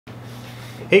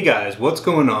Hey guys, what's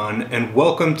going on, and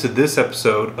welcome to this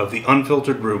episode of the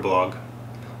Unfiltered Brew Blog.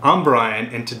 I'm Brian,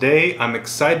 and today I'm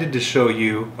excited to show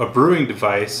you a brewing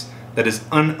device that is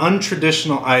an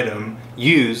untraditional item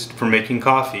used for making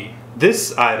coffee.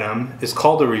 This item is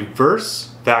called a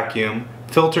reverse vacuum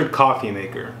filtered coffee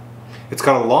maker. It's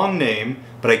got a long name,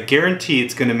 but I guarantee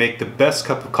it's going to make the best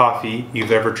cup of coffee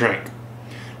you've ever drank.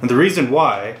 And the reason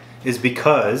why is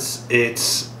because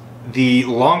it's the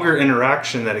longer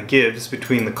interaction that it gives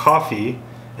between the coffee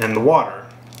and the water.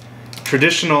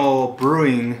 Traditional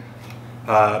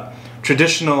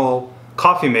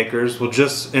coffee makers will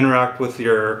just interact with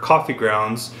your coffee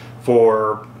grounds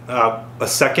for a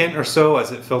second or so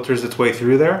as it filters its way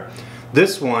through there.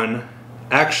 This one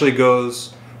actually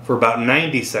goes for about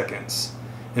 90 seconds.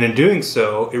 And in doing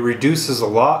so, it reduces a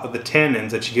lot of the tannins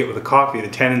that you get with the coffee. The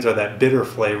tannins are that bitter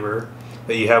flavor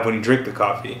that you have when you drink the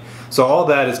coffee. So all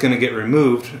that is going to get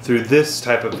removed through this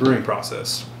type of brewing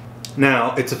process.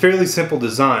 Now, it's a fairly simple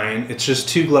design. It's just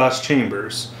 2 glass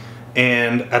chambers.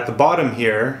 And at the bottom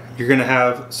here, you're going to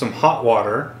have some hot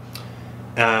water.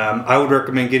 I would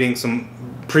recommend getting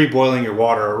pre-boiling your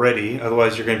water already.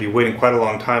 Otherwise, you're going to be waiting quite a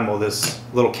long time while this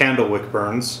little candle wick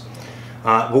burns.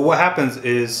 But what happens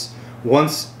is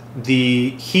once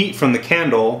the heat from the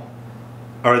candle,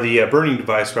 or the burning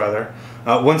device rather,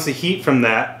 once the heat from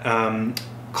that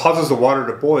causes the water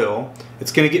to boil,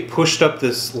 it's going to get pushed up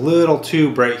this little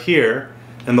tube right here,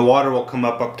 and the water will come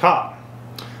up top.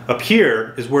 Up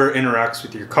here is where it interacts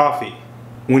with your coffee.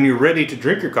 When you're ready to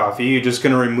drink your coffee, you're just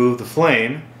going to remove the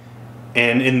flame,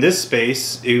 and in this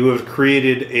space you have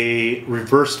created a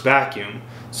reversed vacuum.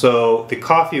 So the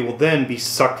coffee will then be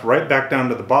sucked right back down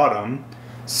to the bottom,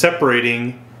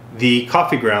 separating the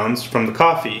coffee grounds from the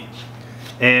coffee.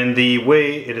 And the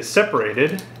way it is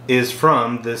separated is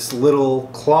from this little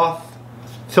cloth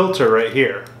filter right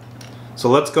here. So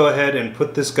let's go ahead and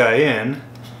put this guy in,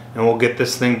 and we'll get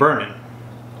this thing burning.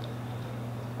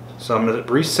 So I'm going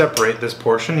to re-separate this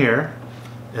portion here,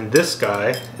 and this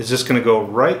guy is just going to go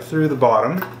right through the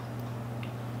bottom,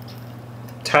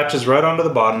 attaches right onto the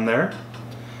bottom there,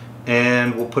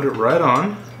 and we'll put it right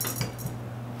on.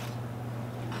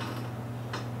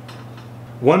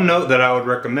 One note that I would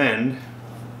recommend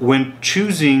when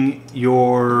choosing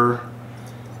your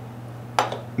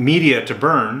media to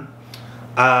burn,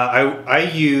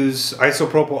 I use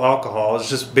isopropyl alcohol. It's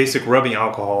just basic rubbing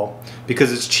alcohol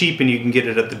because it's cheap and you can get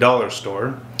it at the dollar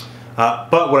store.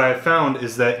 But what I found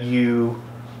is that you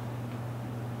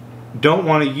don't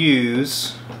want to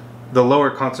use the lower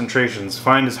concentrations.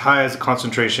 Find as high as a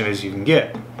concentration as you can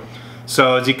get.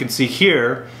 So as you can see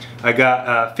here, I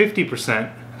got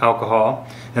 50% alcohol,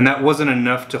 and that wasn't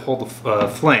enough to hold the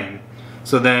flame.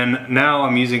 So then now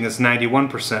I'm using this 91%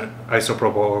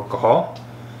 isopropyl alcohol,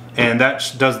 and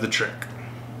that does the trick.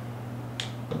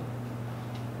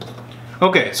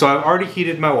 Okay, so I've already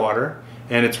heated my water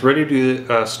and it's ready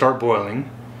to start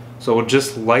boiling. So we'll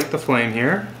just light the flame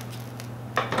here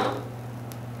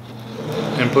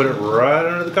and put it right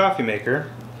under the coffee maker.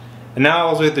 And now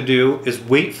all we have to do is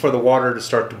wait for the water to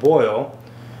start to boil.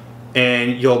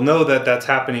 And you'll know that that's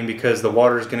happening because the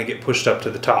water is going to get pushed up to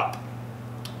the top.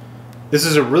 This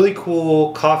is a really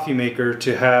cool coffee maker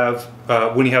to have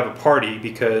when you have a party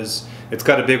because it's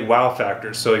got a big wow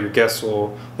factor. So your guests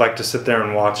will like to sit there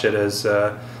and watch it as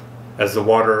the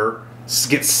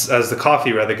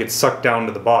coffee gets sucked down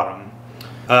to the bottom.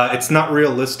 It's not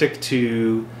realistic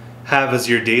to have as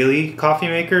your daily coffee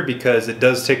maker because it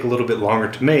does take a little bit longer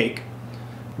to make.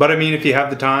 But I mean, if you have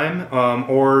the time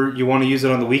or you want to use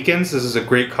it on the weekends, this is a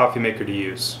great coffee maker to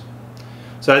use.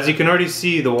 So as you can already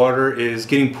see, the water is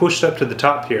getting pushed up to the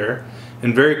top here,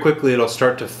 and very quickly it'll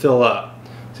start to fill up.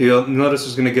 So you'll notice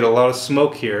there's going to get a lot of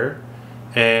smoke here,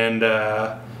 and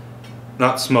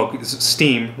not smoke,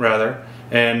 steam rather,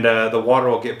 and the water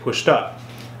will get pushed up.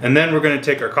 And then we're going to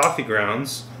take our coffee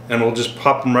grounds and we'll just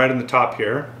pop them right in the top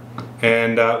here.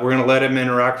 And we're going to let them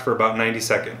interact for about 90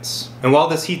 seconds. And while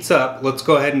this heats up, let's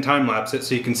go ahead and time lapse it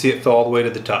so you can see it fill all the way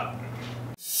to the top.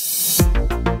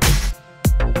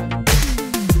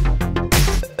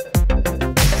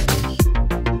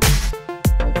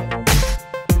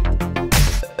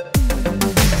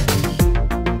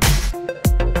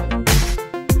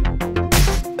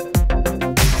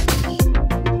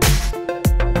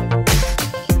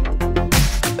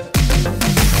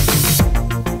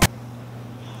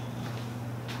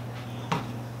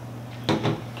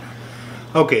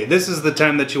 Okay, this is the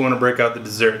time that you want to break out the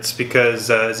desserts because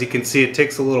as you can see, it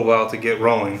takes a little while to get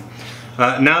rolling.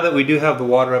 Now that we do have the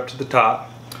water up to the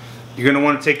top, you're going to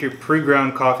want to take your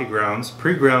pre-ground coffee grounds,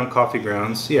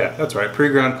 yeah, that's right,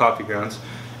 pre-ground coffee grounds,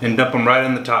 and dump them right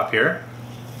on the top here.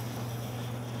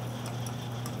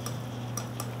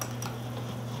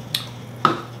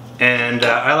 And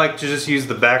I like to just use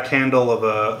the back handle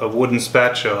of a wooden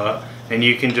spatula, and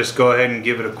you can just go ahead and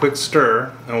give it a quick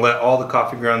stir and let all the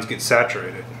coffee grounds get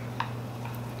saturated.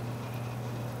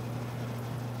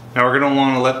 Now we're going to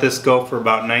want to let this go for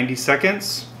about 90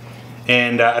 seconds,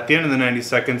 and at the end of the 90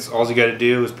 seconds all you got to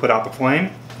do is put out the flame,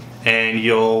 and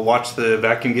you'll watch the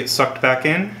vacuum get sucked back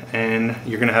in, and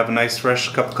you're going to have a nice fresh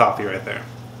cup of coffee right there.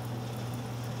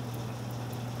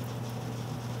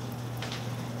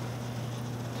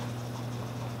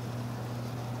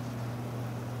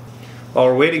 While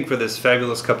we're waiting for this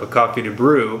fabulous cup of coffee to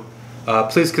brew,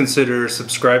 please consider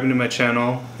subscribing to my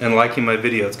channel and liking my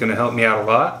video. It's going to help me out a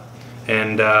lot,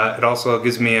 and it also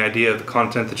gives me an idea of the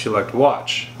content that you like to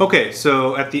watch. Okay,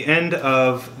 so at the end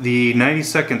of the 90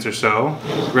 seconds or so,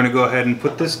 we're going to go ahead and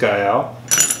put this guy out.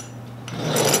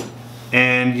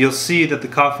 And you'll see that the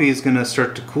coffee is going to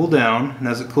start to cool down, and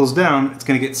as it cools down, it's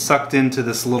going to get sucked into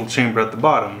this little chamber at the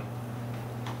bottom.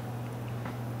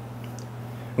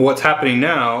 What's happening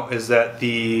now is that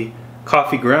the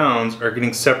coffee grounds are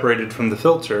getting separated from the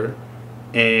filter,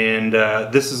 and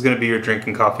this is going to be your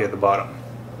drinking coffee at the bottom.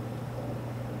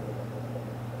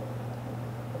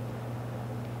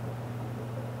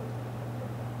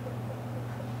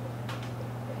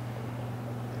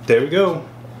 There we go.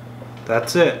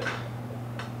 That's it.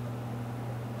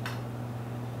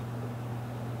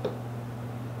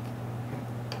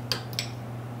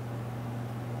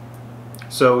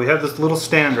 So we have this little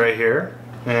stand right here,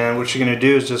 and what you're going to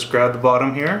do is just grab the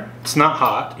bottom here. It's not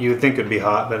hot. You would think it would be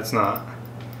hot, but it's not.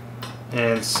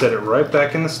 And set it right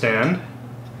back in the stand.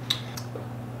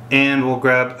 And we'll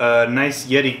grab a nice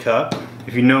Yeti cup.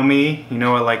 If you know me, you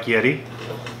know I like Yeti.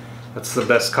 That's the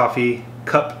best coffee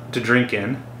cup to drink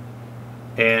in.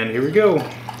 And here we go.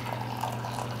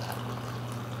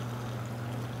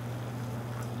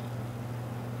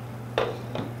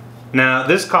 Now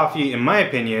this coffee, in my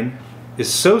opinion,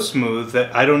 is so smooth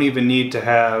that I don't even need to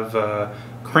have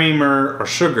creamer or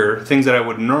sugar, things that I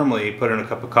would normally put in a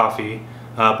cup of coffee,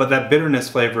 but that bitterness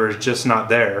flavor is just not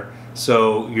there,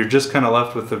 so you're just kind of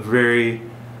left with a very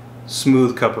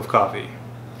smooth cup of coffee.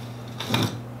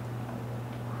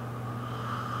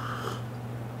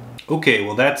 Okay,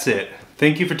 well that's it.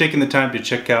 Thank you for taking the time to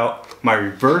check out my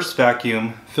reverse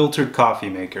vacuum filtered coffee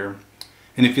maker.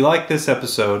 And if you like this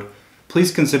episode,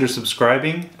 please consider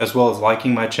subscribing as well as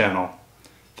liking my channel.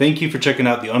 Thank you for checking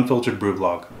out the Unfiltered Brew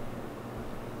Blog.